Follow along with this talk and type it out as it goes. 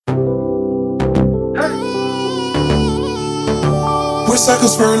We're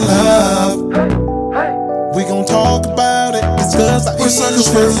suckers for love. We gon' talk about it. It's cause we're suckers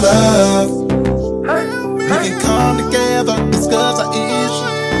for love. We can come together. It's cause I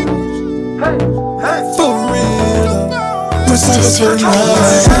issue. For real. We're suckers for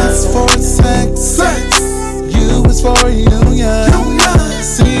love. S for sex. U is for union.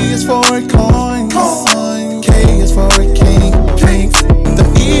 C is for coins. K is for king. The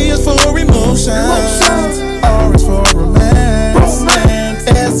E is for emotions. R is for romance.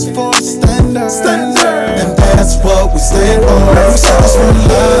 S for standard. And that's what we stand for. We're suckers for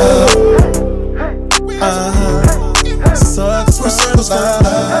love. Suckers for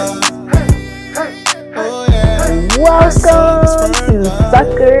love. Oh yeah. Welcome to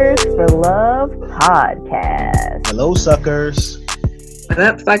Suckers for Love podcast. Hello, suckers. What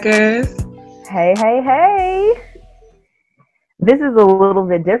up, suckers? Hey. This is a little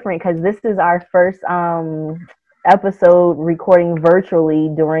bit different because this is our first episode recording virtually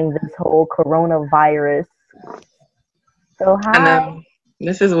during this whole coronavirus. So hi. I know.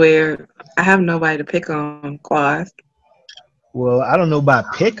 This is weird. I have nobody to pick on, Quas. Well, I don't know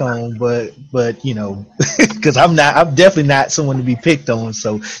about pick on, but you know, because I'm definitely not someone to be picked on.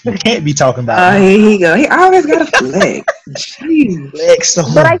 So you can't be talking about. Here he go. He always got a flex. Jeez. Flex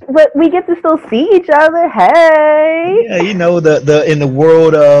on. But we get to still see each other. Hey. Yeah, you know, the in the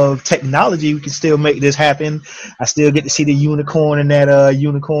world of technology, we can still make this happen. I still get to see the unicorn and that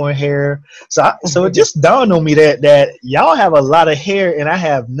unicorn hair. So it just dawned on me that y'all have a lot of hair and I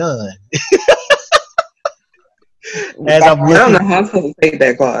have none. As I'm looking, I don't know how to take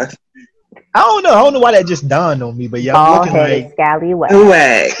that, Quas. I don't know why that just dawned on me, but y'all looking like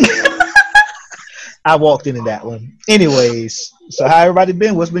scallywag. I walked into that one. Anyways, so how everybody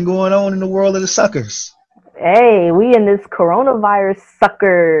been? What's been going on in the world of the suckers? Hey, we in this coronavirus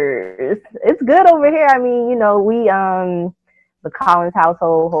suckers. It's good over here. I mean, you know, we the Collins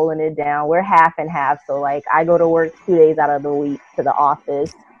household holding it down. We're half and half. So like I go to work 2 days out of the week to the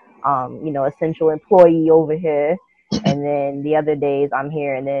office. You know, essential employee over here. And then the other days I'm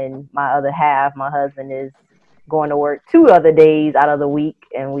here, and then my other half, my husband, is going to work 2 other days out of the week,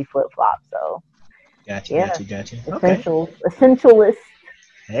 and we flip flop. So Gotcha. Essentialist.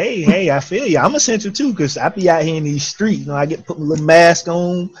 Hey, I feel you. I'm essential too, because I be out here in these streets. You know, I get to put my little mask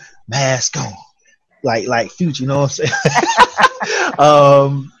on, like Future. You know what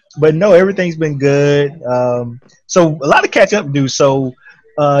I'm saying? But no, everything's been good. So a lot of catch up to do. So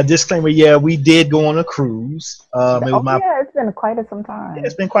disclaimer, yeah, we did go on a cruise. It's been quite some time. Yeah,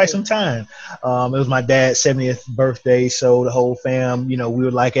 it's been quite some time. It was my dad's 70th birthday, so the whole fam, you know, we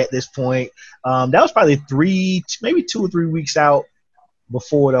were like at this point. That was probably 2 or 3 weeks out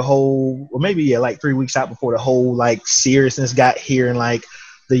before the whole, or maybe like 3 weeks out before the whole like seriousness got here in like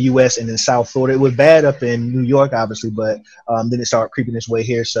the U.S. and in South Florida. It was bad up in New York, obviously, but then it started creeping its way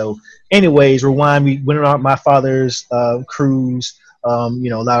here. So, anyways, rewind. We went on my father's cruise. You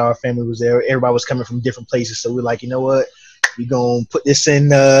know, a lot of our family was there. Everybody was coming from different places. So we're like, you know what? We're going to put this in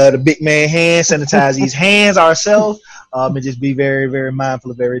the big man hand, sanitize these hands ourselves, and just be very, very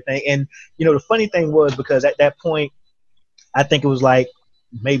mindful of everything. And, you know, the funny thing was, because at that point, I think it was like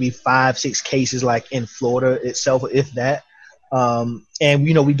maybe 5-6 cases like in Florida itself, if that. And,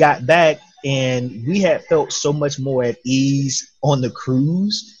 you know, we got back and we had felt so much more at ease on the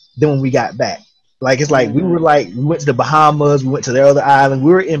cruise than when we got back. Like, it's like we went to the Bahamas, we went to the other island.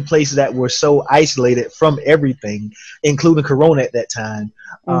 We were in places that were so isolated from everything, including Corona at that time,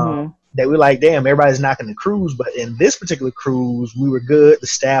 that we're like, damn, everybody's knocking the cruise. But in this particular cruise, we were good. The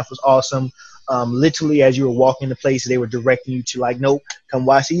staff was awesome. Literally, as you were walking into places, they were directing you to like, nope, come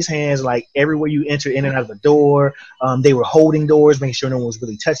wash these hands. Like everywhere you enter in and out of the door, they were holding doors, making sure no one was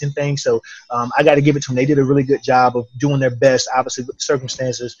really touching things. So I got to give it to them. They did a really good job of doing their best, obviously with the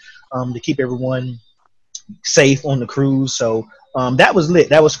circumstances, to keep everyone safe on the cruise. So that was lit.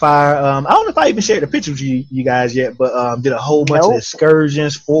 That was fire. I don't know if I even shared the picture with you guys yet, but did a whole bunch of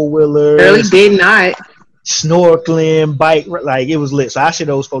excursions, 4-wheelers. Really did not. Snorkeling, bike, like it was lit. So I share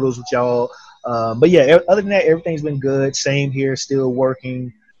those photos with y'all. But yeah, other than that, everything's been good. Same here, still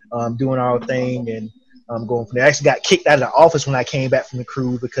working, doing our thing, and going from there. I actually got kicked out of the office when I came back from the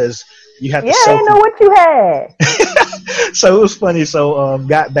cruise because you have to. Yeah, I didn't know what you had. So it was funny. So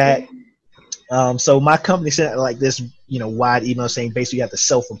got back. So my company sent like this, you know, wide email saying basically you have to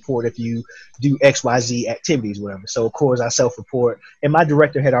self-report if you do XYZ activities, whatever. So of course I self-report, and my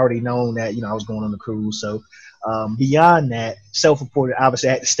director had already known that, you know, I was going on the cruise. So beyond that, self-reported, obviously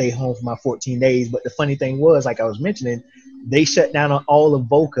I had to stay home for my 14 days. But the funny thing was, like I was mentioning, they shut down on all of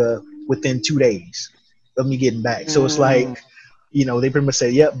Boca within 2 days of me getting back. So it's like they pretty much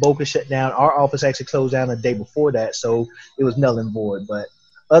said, "Yep, Boca shut down." Our office actually closed down the day before that, so it was null and void. But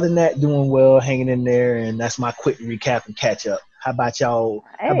other than that, doing well, hanging in there, and that's my quick recap and catch up. How about y'all?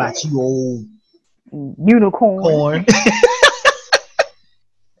 How Hey, about you, old unicorn. corn?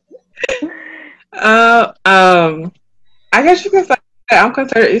 Uh, um, I guess you can say I'm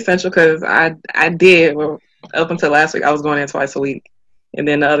considered essential because I did well, up until last week I was going in twice a week, and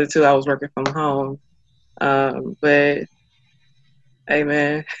then the other two I was working from home. But hey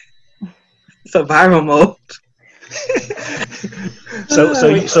man, survival mode.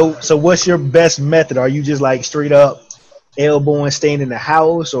 So what's your best method? Are you just like straight up elbowing, staying in the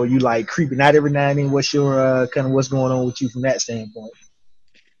house, or you like creeping out every now and then? What's your kind of what's going on with you from that standpoint?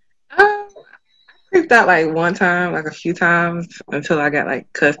 Um, creeped out like one time, like a few times until I got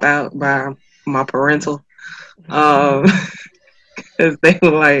like cussed out by my parental. Um, because they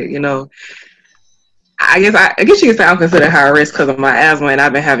were like, I guess you could say I'm considered high risk because of my asthma, and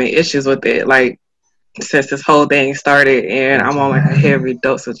I've been having issues with it like since this whole thing started, and I'm Gotcha. on like a heavy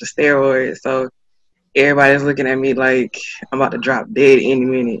dose of the steroids, so everybody's looking at me like I'm about to drop dead any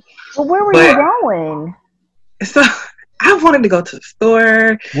minute. But where were you But going? so I wanted to go to the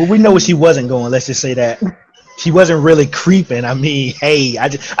store. Well, we know she wasn't going. Let's just say that she wasn't really creeping. I mean, hey, I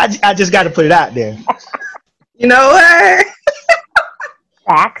just got to put it out there. You know what?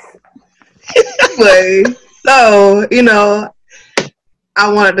 Facts. Anyway, so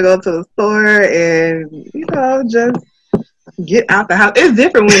I wanted to go to the store and just get out the house. It's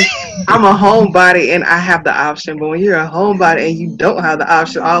different when I'm a homebody and I have the option, but when you're a homebody and you don't have the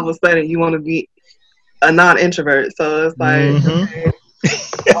option, all of a sudden you want to be a non-introvert. So it's like, Mm-hmm. okay,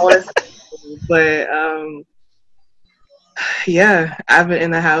 I want to, but yeah, I've been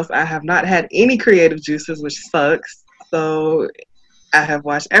in the house. I have not had any creative juices, which sucks. So I have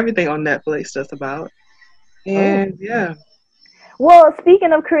watched everything on Netflix just about, Oh. and yeah. Well,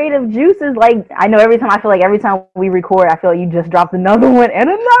 speaking of creative juices, like I know every time we record, I feel like you just dropped another one and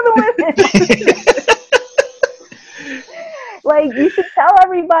another one. Like you should tell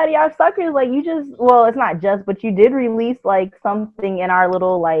everybody our suckers. Like you just, well, it's not just, but you did release like something in our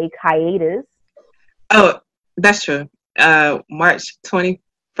little like hiatus. Oh, that's true. March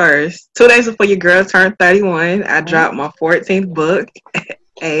 21st, 2 days before your girl turned 31, I dropped my 14th book,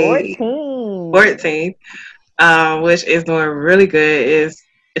 a 14. 14th, which is doing really good. It's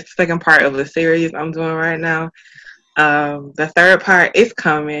the second part of the series I'm doing right now. The third part is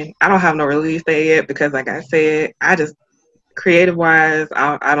coming. I don't have no release date yet because, like I said, I just creative wise,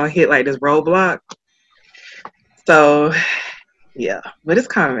 I don't hit like this roadblock. So yeah, but it's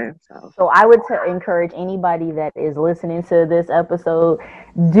coming. So So I would encourage anybody that is listening to this episode,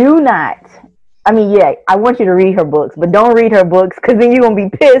 do not. I mean, yeah, I want you to read her books, but don't read her books because then you're gonna be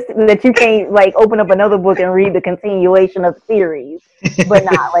pissed that you can't like open up another book and read the continuation of the series. But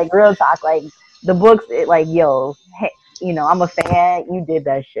not like real talk, like the books. Like yo, hey, I'm a fan. You did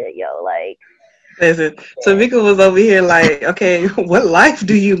that shit, yo. Like, listen, Tamika was over here like, okay, what life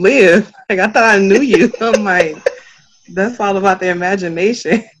do you live? Like I thought I knew you. I'm like, that's all about the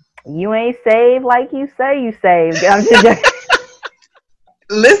imagination. you ain't saved like you say you saved. I'm just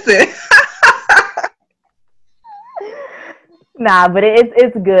Listen, Nah, but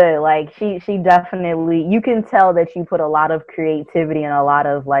it's good. Like she definitely, you can tell that you put a lot of creativity and a lot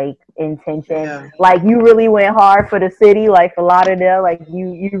of like intention. yeah. Like you really went hard for the city, like for Lauderdale. Like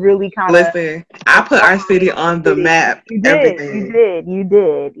you really kind of Listen, I put our city on the city. map. You did, you Everything. did, you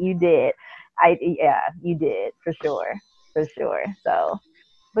did, you did. Yeah, you did for sure, for sure. So,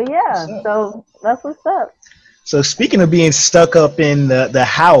 but What's yeah, up? so that's what's up. So speaking of being stuck up in the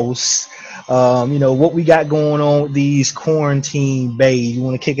house, what we got going on with these quarantine bays. You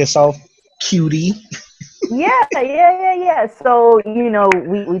want to kick us off, cutie? Yeah. So,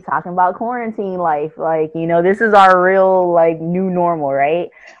 we talking about quarantine life. Like, this is our real like new normal, right?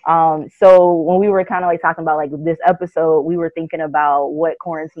 So when we were kind of like talking about like this episode, we were thinking about what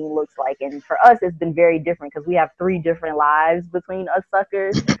quarantine looks like. And for us, it's been very different because we have three different lives between us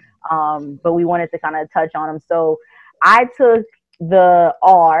suckers. But we wanted to kind of touch on them. So I took the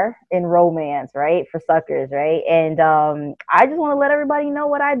R in romance, right? For suckers, right? And I just want to let everybody know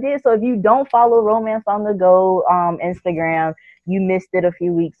what I did. So if you don't follow Romance on the Go Instagram, you missed it a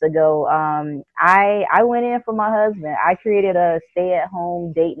few weeks ago. I went in for my husband. I created a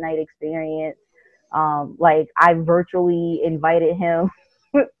stay-at-home date night experience. Like I virtually invited him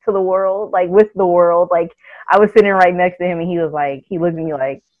to the world, like with the world. Like I was sitting right next to him, and he was like, he looked at me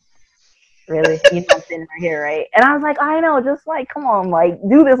like, really, I'm sitting right here, right? And I was like, I know, just like, come on, like,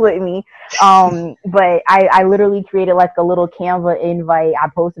 do this with me. But I literally created like a little Canva invite. I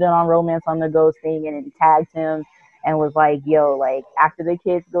posted it on Romance on the Go thing and tagged him. and was like, yo, like after the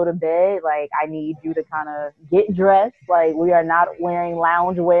kids go to bed, like I need you to kind of get dressed. Like we are not wearing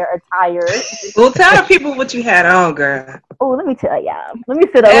loungewear attire. Well, tell the people what you had on, girl. Oh, let me tell ya. Let me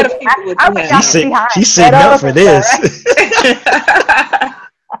sit up. Tell Look, the people what I you wish had y'all She's could on. see sick. how I She's get sitting up up, for right? this.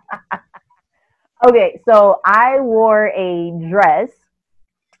 Okay, so I wore a dress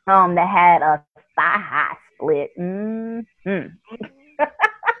that had a thigh high split. You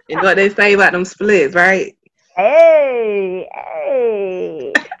know what they say about them splits, right? Hey,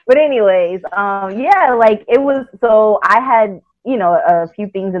 hey. But anyways, yeah, like it was. So I had, a few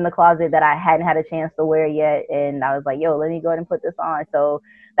things in the closet that I hadn't had a chance to wear yet, and I was like, yo, let me go ahead and put this on. So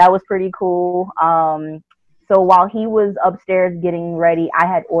that was pretty cool. So while he was upstairs getting ready, I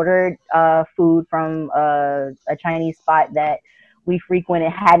had ordered food from a Chinese spot that we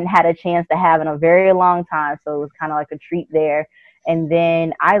frequented, hadn't had a chance to have in a very long time. So it was kind of like a treat there. And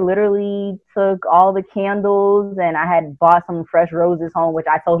then I literally took all the candles and I had bought some fresh roses home, which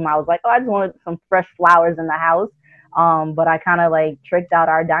I told him I was like, oh, I just wanted some fresh flowers in the house. But I kind of like tricked out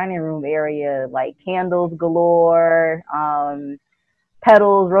our dining room area, like candles galore,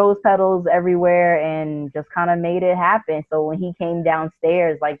 petals, rose petals everywhere, and just kind of made it happen. So when he came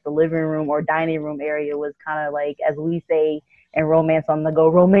downstairs, like the living room or dining room area was kind of like, as we say in romance on the go,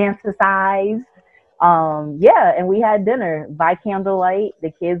 romanticized. Yeah, and we had dinner by candlelight. The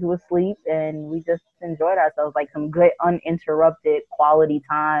kids were asleep, and we just enjoyed ourselves, like some good uninterrupted quality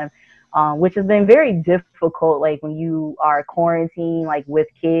time, which has been very difficult, like when you are quarantined, like with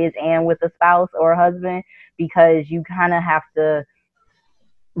kids and with a spouse or a husband, because you kind of have to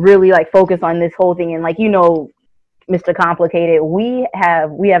really like focus on this whole thing. And like, Mr. Complicated, we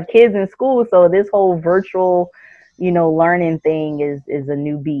have kids in school, so this whole virtual, learning thing is a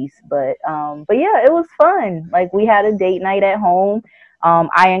new beast. But yeah, it was fun. Like we had a date night at home.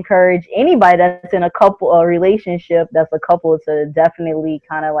 I encourage anybody that's in a relationship that's a couple to definitely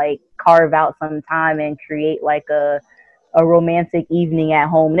kind of like carve out some time and create like a romantic evening at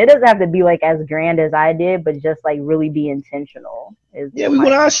home. And it doesn't have to be like as grand as I did, but just like really be intentional Yeah, is we my.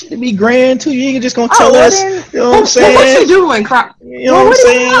 want our shit to be grand too. You ain't just gonna Oh, tell well us, then, you know what I'm Well, what you saying? doing, Croc? You know well, what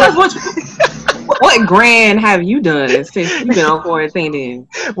I'm what do you saying? What grand have you done since you've been on quarantine? Then?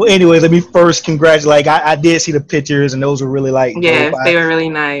 Well, anyway, let me first congratulate. Like, I did see the pictures, and those were really like dope. Yes, they were really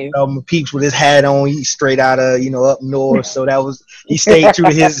nice. My peeps with his hat on, he's straight out of up north. So that was he stayed true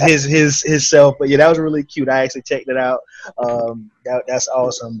to his self. But yeah, that was really cute. I actually checked it out. That's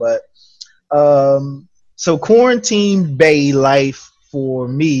awesome. But so quarantine bay life for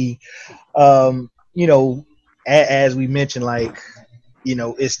me, you know, as we mentioned, like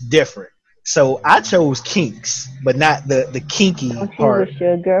it's different. So I chose kinks, but not the kinky Don't you part. wish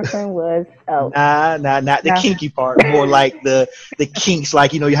your girlfriend was? Oh, Nah, not the no. kinky part. More like the kinks.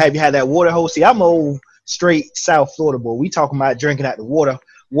 Like you had that water hose. See, I'm old straight South Florida boy. We talking about drinking out the water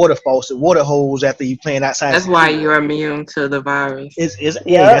faucet, water hose after you playing outside That's some why cricket. you're immune to the virus. Is hey,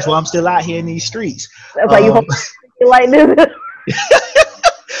 Yep. that's why I'm still out here in these streets. That's why you hold Um, it like this.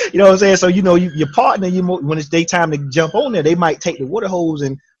 you know what I'm saying? So your partner, when it's daytime to jump on there, they might take the water hose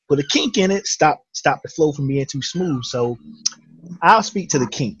and put a kink in it, stop the flow from being too smooth. So I'll speak to the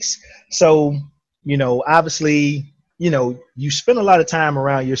kinks. So, obviously, you spend a lot of time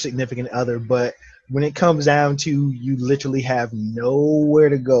around your significant other, but when it comes down to you literally have nowhere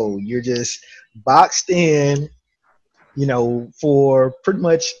to go, you're just boxed in, for pretty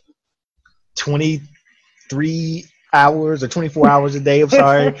much 23 hours or 24 hours a day. I'm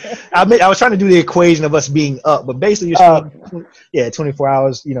sorry. I was trying to do the equation of us being up, but basically you're Oh, spending, 24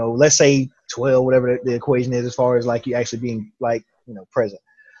 hours, let's say 12, whatever the equation is, as far as like you actually being like, present.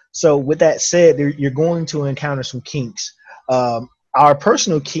 So with that said, you're going to encounter some kinks. Our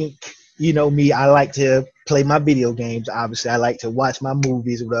personal kink, me, I like to play my video games. Obviously, I like to watch my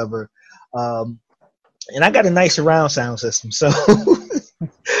movies or whatever. Um, and I got a nice surround sound system. So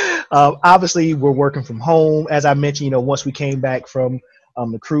obviously, we're working from home. As I mentioned, once we came back from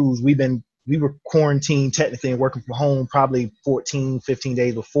the cruise, we were quarantined technically and working from home probably 14, 15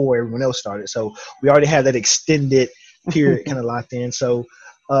 days before everyone else started. So we already had that extended period kind of locked in. So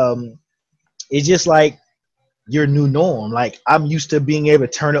um, it's just like your new norm. Like I'm used to being able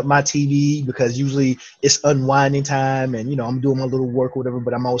to turn up my TV because usually it's unwinding time and I'm doing my little work or whatever,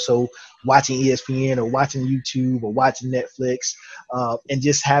 but I'm also watching ESPN or watching YouTube or watching Netflix, and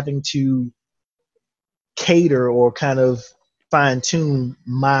just having to cater or kind of fine tune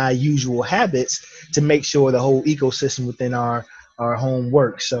my usual habits to make sure the whole ecosystem within our home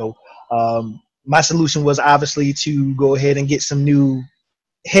works. So my solution was obviously to go ahead and get some new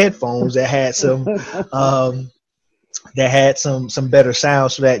headphones um, that had some better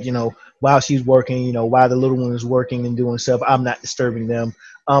sound so that while she's working, while the little one is working and doing stuff, I'm not disturbing them.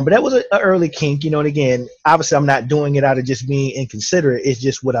 But that was an early kink, and again, obviously I'm not doing it out of just being inconsiderate. It's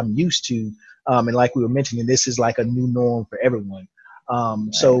just what I'm used to. And like we were mentioning, this is like a new norm for everyone.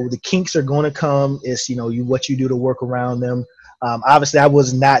 So the kinks are going to come. It's, what you do to work around them. Obviously I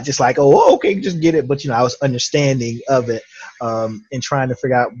was not just like, oh, okay, just get it. But, I was understanding of it, and trying to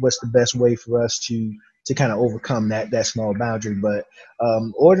figure out what's the best way for us to kind of overcome that small boundary. But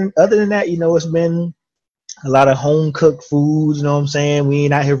other than that, it's been a lot of home cooked foods. You know what I'm saying? We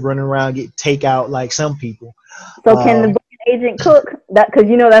ain't out here running around get takeout like some people. So can the booking agent cook that? Because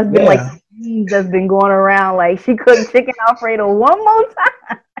that's been like Yeah. that's been going around. Like she cooked chicken Alfredo one more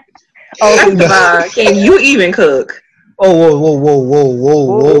time. Oh, can you even cook? Oh,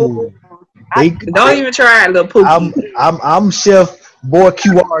 whoa. Don't even try it, little Pookie. I'm Chef Boy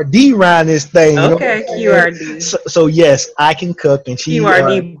QRD around this thing. Okay, QRD. So yes, I can cook, and she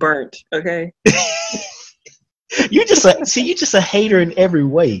QRD burnt. Okay. you just a hater in every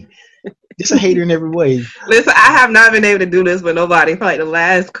way. Just a hater in every way. Listen, I have not been able to do this with nobody for like the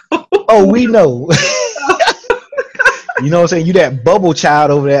last couple. Oh, we know. You know what I'm saying? You that bubble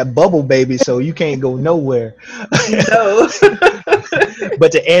child over that bubble baby, so you can't go nowhere. No.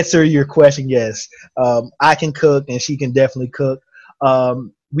 But to answer your question, yes, I can cook, and she can definitely cook.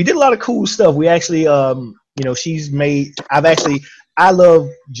 We did a lot of cool stuff. We actually, she's made. I love,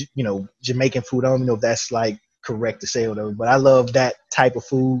 Jamaican food. I don't know if that's like correct to say or whatever, but I love that type of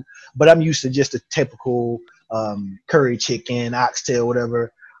food. But I'm used to just a typical curry chicken, oxtail,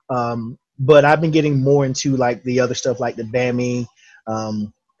 whatever. But I've been getting more into like the other stuff, like the bammy.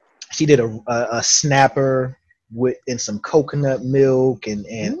 She did a snapper with and some coconut milk and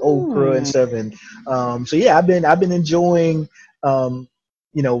okra and stuff. And so yeah, I've been enjoying the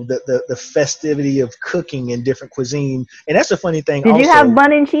festivity of cooking in different cuisine. And that's a funny thing. Did also, you have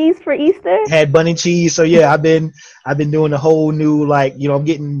bun and cheese for Easter? Had bun and cheese. So yeah, I've been doing a whole new, like, I'm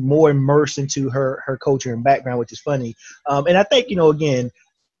getting more immersed into her culture and background, which is funny. And I think, again,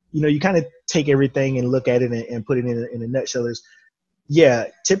 you kind of take everything and look at it and put it in a nutshell. Is, yeah,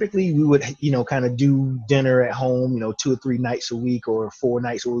 typically we would, kind of do dinner at home, 2 or 3 nights a week or 4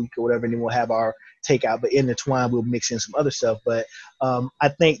 nights a week or whatever, and then we'll have our takeout. But in the twine, we'll mix in some other stuff. But I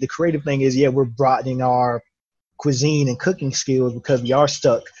think the creative thing is, yeah, we're broadening our cuisine and cooking skills because we are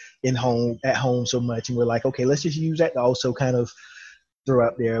stuck at home so much, and we're like, okay, let's just use that to also kind of throw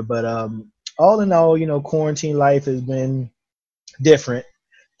up there. But all in all, quarantine life has been different.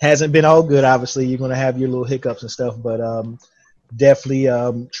 Hasn't been all good. Obviously, you're going to have your little hiccups and stuff, but definitely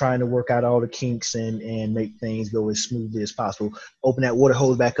trying to work out all the kinks and make things go as smoothly as possible. Open that water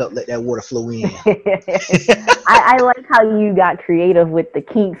hose back up, let that water flow in. I like how you got creative with the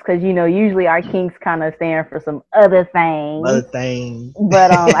kinks, because usually our kinks kind of stand for some other things.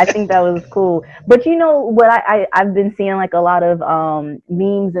 But I think that was cool. But what I've been seeing, like, a lot of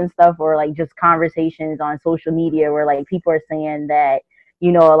memes and stuff, or like just conversations on social media where like people are saying that a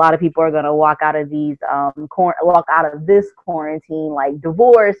lot of people are going to walk out of this quarantine like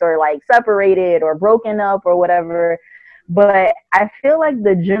divorced or like separated or broken up or whatever. But I feel like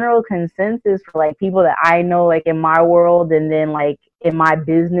the general consensus for like people that I know, like in my world and then like in my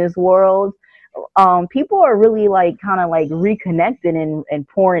business world, people are really like kind of like reconnected and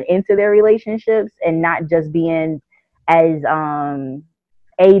pouring into their relationships and not just being as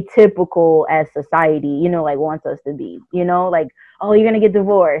atypical as society, like wants us to be, like, oh, you're going to get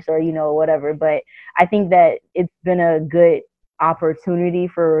divorced or, whatever. But I think that it's been a good opportunity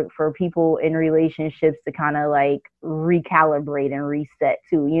for people in relationships to kind of like recalibrate and reset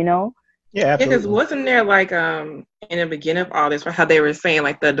too, Yeah, absolutely. Because wasn't there like in the beginning of all this, how they were saying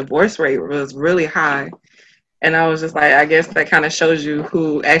like the divorce rate was really high. And I was just like, I guess that kind of shows you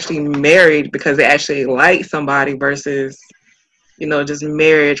who actually married because they actually like somebody versus, just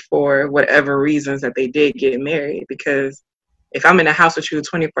married for whatever reasons that they did get married. Because if I'm in the house with you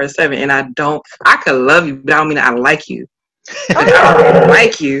 24/7 and I could love you, but I don't mean I like you. Like, I don't really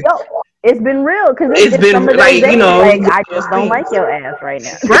like you. Yo, it's been real because it's been like, days, like, I just don't like your ass right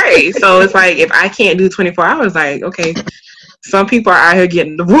now. Right. So it's like, if I can't do 24 hours, like, okay, some people are out here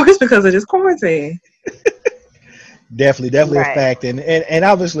getting divorced because of this quarantine. Definitely right. A fact, and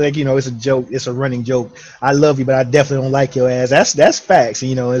obviously, like, it's a joke, it's a running joke. I love you, but I definitely don't like your ass. That's facts.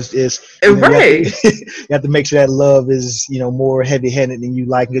 It's right. You have to make sure that love is more heavy-handed than you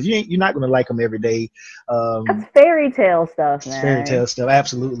like, because you're not going to like them every day. That's fairy tale stuff, man. Fairy tale stuff,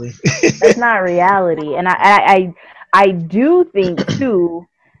 absolutely. That's not reality, and I do think too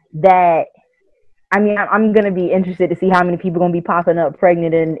that. I mean, I'm going to be interested to see how many people are going to be popping up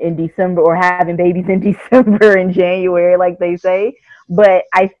pregnant in December or having babies in December and January, like they say. But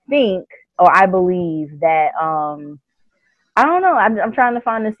I think or I believe that I don't know. I'm trying to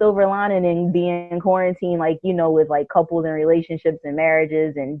find the silver lining in being quarantined, like, you know, with like couples and relationships and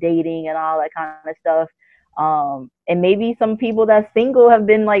marriages and dating and all that kind of stuff. And maybe some people that's single have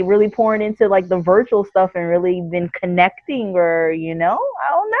been like really pouring into like the virtual stuff and really been connecting, or you know, I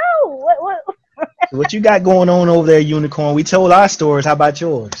don't know what. What you got going on over there, Unicorn? We told our stories. How about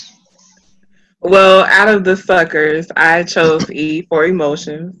yours? Well, out of the suckers, I chose E for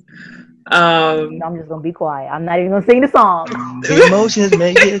emotions. Um, I'm just gonna be quiet. I'm not even gonna sing the song. Emotions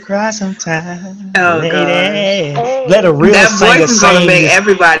make you cry sometimes, oh gosh, lady. Let a Hey, real that singer voice is gonna sing make this.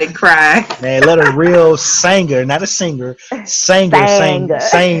 everybody cry. Man, let a real singer, not a singer, singer sang.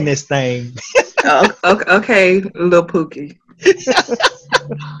 sing this thing. Okay, little Pookie.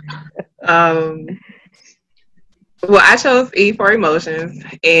 Um, well, I chose E for emotions,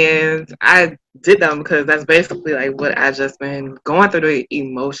 and I did them because that's basically like what I just been going through the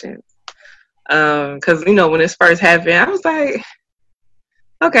emotions. Because you know when this first happened, I was like,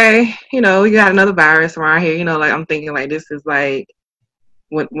 okay, you know, we got another virus around here. You know, like I'm thinking like this is like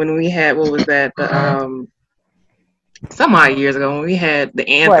when we had what was that some odd years ago when we had the What?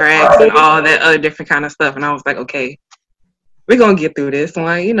 anthrax and all that other different kind of stuff, and I was like, okay, we're gonna get through this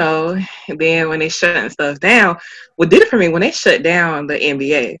one, you know. And then when they shutting stuff down, what did it for me when they shut down the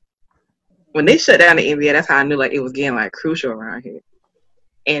NBA? When they shut down the NBA, that's how I knew like it was getting like crucial around here.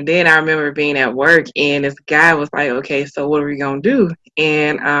 And then I remember being at work and this guy was like, okay, so what are we gonna do?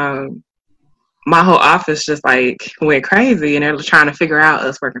 And my whole office just like went crazy and they're trying to figure out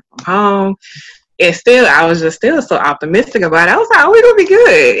us working from home. And still, I was just still so optimistic about it. I was like, oh, we're gonna be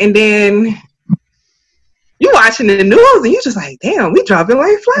good. And then you watching the news and you just like, damn, we dropping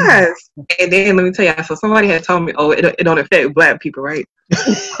like flies. And then let me tell you, so somebody had told me, oh, it don't affect black people, right?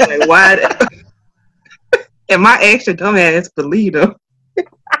 Like, why? And my extra dumbass believed them.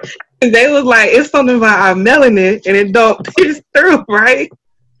 And they was like, it's something about our melanin and it don't pierce through, right?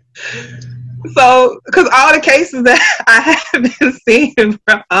 So, because all the cases that I have been seeing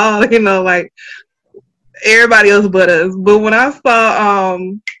from all, you know, like everybody else but us. But when I saw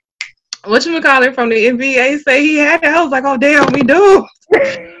what you call it from the NBA say he had it, I was like, oh damn, we do.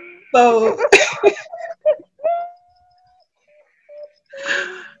 So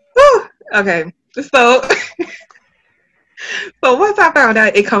okay. So so once I found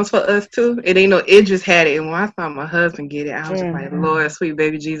out it comes for us too, it ain't no it just had it. And when I saw my husband get it, I was just like, Lord, sweet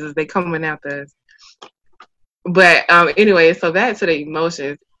baby Jesus, they coming after us. But anyway, so back to the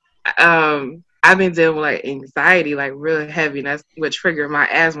emotions. I've been dealing with like anxiety, like real heavy. And that's what triggered my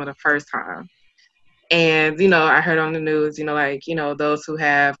asthma the first time. And, you know, I heard on the news, you know, like, you know, those who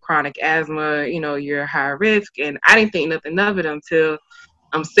have chronic asthma, you know, you're high risk. And I didn't think nothing of it until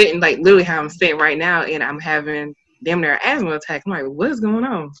I'm sitting, like, literally how I'm sitting right now, and I'm having damn near asthma attack. I'm like, what is going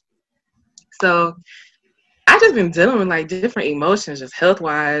on? So I just been dealing with, like, different emotions, just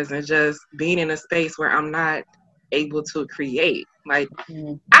health-wise, and just being in a space where I'm not able to create. Like,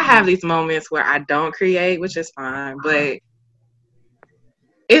 I have these moments where I don't create, which is fine, but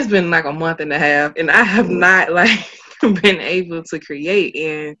it's been like a month and a half and I have not like been able to create.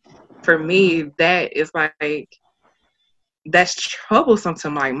 And for me, that is like that's troublesome to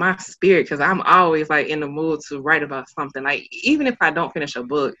my spirit because I'm always like in the mood to write about something. Like even if I don't finish a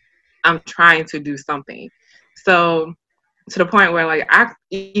book, I'm trying to do something. So to the point where like I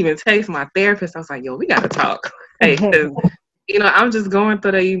even text my therapist, I was like, yo, we gotta talk. Hey, because you know, I'm just going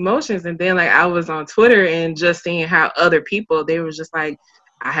through the emotions. And then like I was on Twitter and just seeing how other people, they were just like,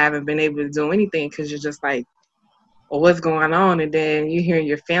 I haven't been able to do anything because you're just like, well, what's going on? And then you hear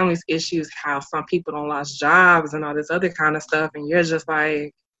your family's issues, how some people don't lost jobs and all this other kind of stuff. And you're just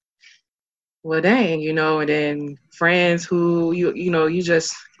like, well, dang, you know, and then friends who you know, you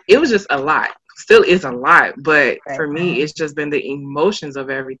just, it was just a lot. Still is a lot. But for me, it's just been the emotions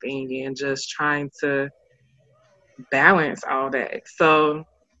of everything and just trying to balance all that. So,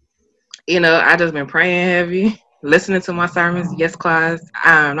 you know, I just been praying heavy, listening to my sermons. Yes, class.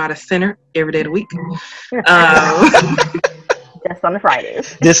 I'm not a sinner every day of the week. Just on the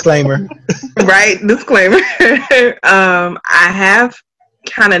Fridays. Disclaimer. Right, disclaimer. I have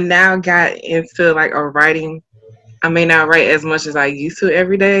kind of now got into like a writing. I may not write as much as I used to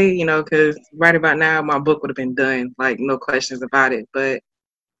every day, you know, because right about now my book would have been done, like no questions about it. But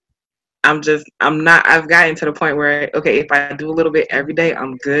I'm not. I've gotten to the point where okay, if I do a little bit every day,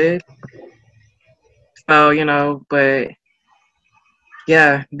 I'm good. So you know, but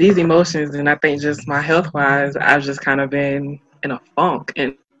yeah, these emotions, and I think just my health wise, I've just kind of been in a funk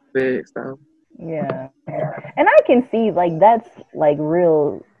and so. Yeah. And I can see like that's like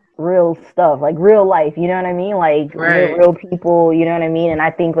real. real stuff, like real life, you know what I mean? Like with Right. real people, you know what I mean? And I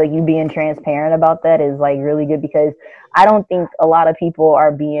think like you being transparent about that is like really good because I don't think a lot of people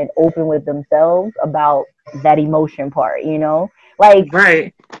are being open with themselves about that emotion part, you know? Like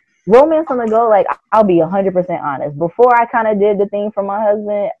Right. romance on the go, like I'll be 100% honest. Before I kind of did the thing for my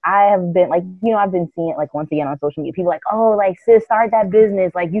husband, I have been like, you know, I've been seeing like once again on social media, people like, oh, like sis, start that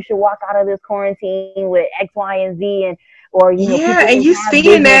business. Like you should walk out of this quarantine with X, Y, and Z, and or you know, Yeah, people and who you have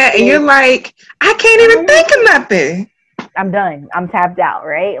seeing that, and you're businesses. like, I can't even think Mhm. of nothing. I'm done. I'm tapped out,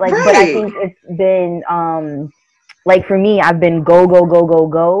 right? Like, but I Right. think it's been like for me, I've been go go go go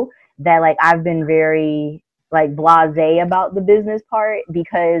go. That like I've been very like blasé about the business part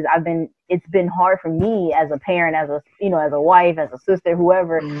because I've been. It's been hard for me as a parent, as a you know, as a wife, as a sister,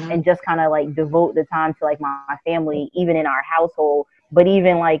 whoever, Hmm. and just kind of like devote the time to like my family, even in our household. But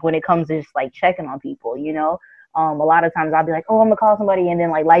even like when it comes to just like checking on people, you know. A lot of times I'll be like, oh, I'm gonna call somebody, and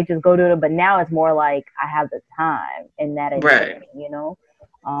then like life just go to it. But now it's more like I have the time and that Right. investment, you know.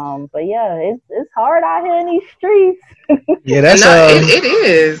 But yeah, it's hard out here in these streets. Yeah, And that's no, it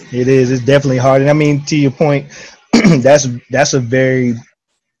is. it is. It's definitely hard. And I mean, to your point, that's a very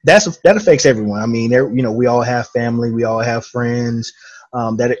that affects everyone. I mean, you know, we all have family, we all have friends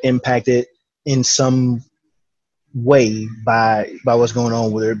that are impacted in some way by what's going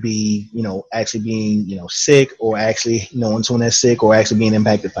on, whether it be actually being sick, or actually knowing someone that's sick, or actually being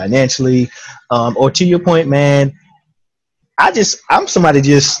impacted financially, or to your point, man, I'm somebody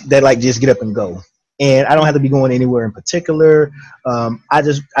just that like just get up and go, and I don't have to be going anywhere in particular. I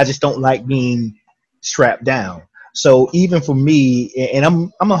just don't like being strapped down. So even for me, and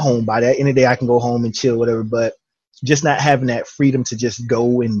I'm a homebody. At the end of the day, I can go home and chill, whatever. But just not having that freedom to just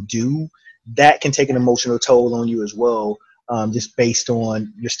go and do that can take an emotional toll on you as well, just based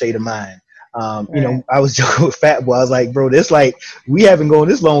on your state of mind. Right. I was joking with Fat Boy. I was like, bro, this like we haven't gone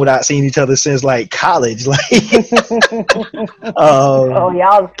this long without seeing each other since like college. Like, Oh, um,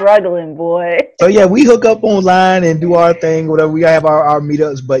 y'all struggling, boy. so yeah, we hook up online and do our thing, whatever. We gotta have our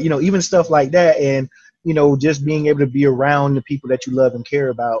meetups, but even stuff like that, and just being able to be around the people that you love and care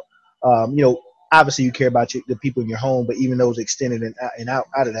about. Um, you know, Obviously you care about the people in your home, but even those extended and out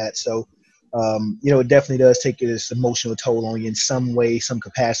of that. So, it definitely does take this emotional toll on you in some way, some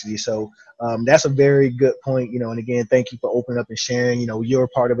capacity. So, that's a very good point. And again, thank you for opening up and sharing. You're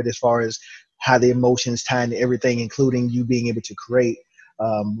part of it as far as how the emotions tie into everything, including you being able to create.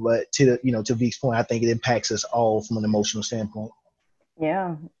 But to V's point, I think it impacts us all from an emotional standpoint.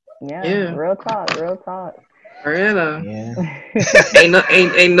 Yeah, yeah. Yeah. Real talk, real talk. For real though. Yeah.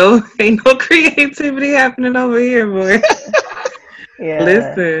 Ain't no creativity happening over here, boy. Yeah.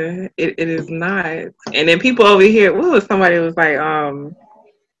 Listen, it is not. And then people over here, somebody was like,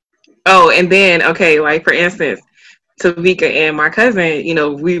 oh, and then okay, like for instance, Tavika and my cousin,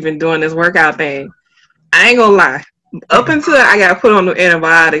 we've been doing this workout thing. I ain't gonna lie. Up until I got put on the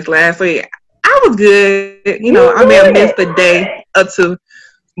antibiotics last week, I was good. I You may was have missed doing a it. day or two,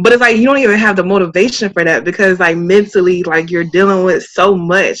 but it's like you don't even have the motivation for that because like mentally, like you're dealing with so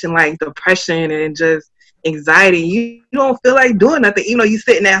much and like depression and just anxiety. You don't feel like doing nothing. You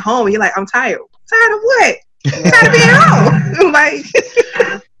sitting at home and you're like, I'm tired. Tired of what? Tired of Right. being home. Like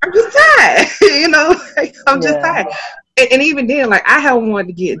I'm just tired. Like, I'm just Yeah. tired. And even then, like I haven't wanted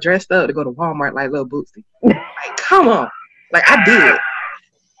to get dressed up to go to Walmart like little Bootsy. Like, come on. Like I did.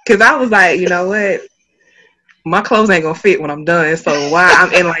 Cause I was like, you know what? My clothes ain't gonna fit when I'm done. So while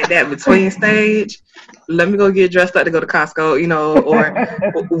I'm in like that between stage, let me go get dressed up to go to Costco, or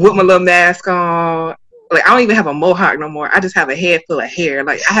with my little mask on. Like I don't even have a mohawk no more. I just have a head full of hair.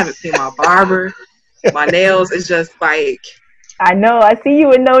 Like I haven't seen my barber. My nails is just like I know. I see you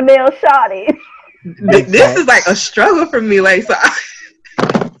with no nail shotty. Big this is like a facts. struggle for me. Like so,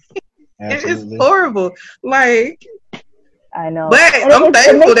 it is Absolutely. horrible. Like, I know, but and I'm it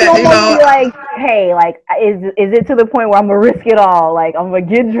thankful makes you that almost be like, hey, like, is it to the point where I'm gonna risk it all? Like, I'm gonna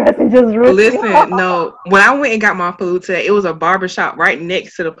get dressed and just risk it listen, all. no. When I went and got my food today, it was a barber shop right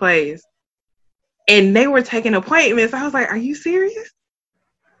next to the place. And they were taking appointments. I was like, "Are you serious?"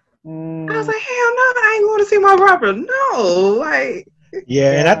 I was Mm, like, "Hell no, I ain't going to see my barber." No, like,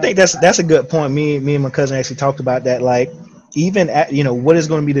 Yeah, and I yeah, think that's a good point. Me and my cousin actually talked about that. Like, even at what is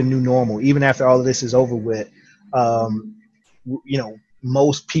going to be the new normal, even after all of this is over with. Um,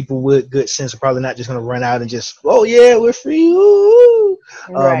 Most people with good sense are probably not just going to run out and just, oh yeah, we're free. Woo.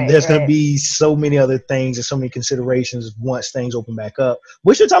 right, There's going to right. be so many other things and so many considerations once things open back up,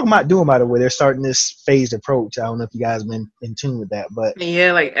 which they're talking about doing, by the way. They're starting this phased approach. I don't know if you guys have been in tune with that, but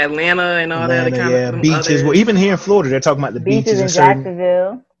yeah, like Atlanta and all that Atlanta, kind of yeah, them beaches. Well, other. even here in Florida, they're talking about the Beaches beaches in in certain.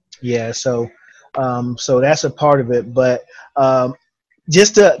 Jacksonville. Yeah, so that's a part of it, but um,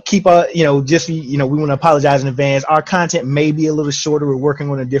 just to keep we want to apologize in advance. Our content may be a little shorter. We're working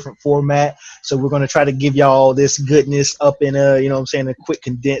on a different format, so we're going to try to give y'all this goodness up in a, a quick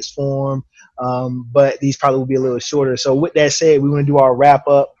condensed form. But these probably will be a little shorter. So with that said, we want to do our wrap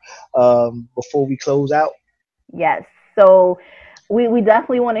up before we close out. Yes. So we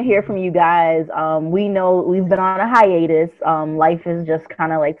definitely want to hear from you guys. We know we've been on a hiatus. Life is just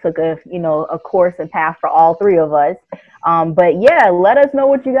kind of like took a course and path for all three of us. But yeah, let us know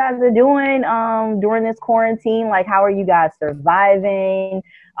what you guys are doing during this quarantine. Like, how are you guys surviving?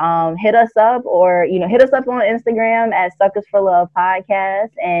 Hit us up, or hit us up on Instagram at Suckers for Love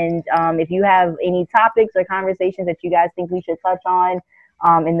Podcast. And if you have any topics or conversations that you guys think we should touch on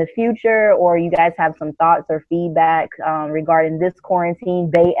in the future, or you guys have some thoughts or feedback regarding this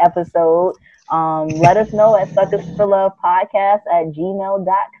quarantine bay episode, let us know at Suckers for Love Podcast at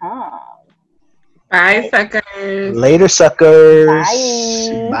gmail.com. Bye, Right. suckers. Later, suckers.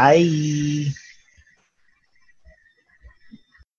 Bye. Bye.